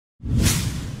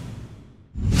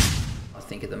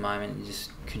think at the moment you're just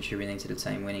contributing to the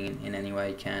team winning in any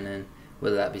way you can, and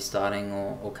whether that be starting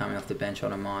or coming off the bench, I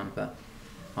don't mind. But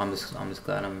I'm just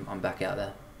glad I'm back out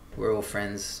there. We're all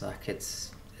friends. Like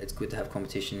it's good to have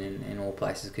competition in all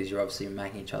places, because you're obviously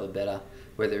making each other better,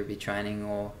 whether it be training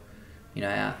or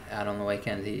out on the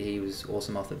weekend. He was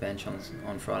awesome off the bench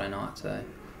on Friday night, so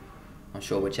I'm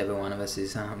sure whichever one of us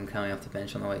is coming off the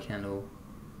bench on the weekend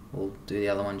will do the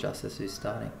other one justice who's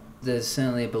starting. There's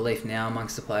certainly a belief now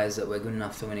amongst the players that we're good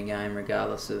enough to win a game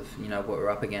regardless of what we're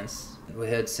up against. We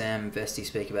heard Sam Vesti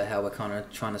speak about how we're kind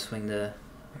of trying to swing the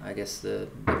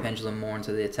pendulum more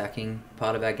into the attacking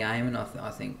part of our game, and I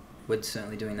think we're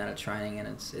certainly doing that at training, and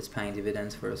it's paying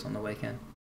dividends for us on the weekend.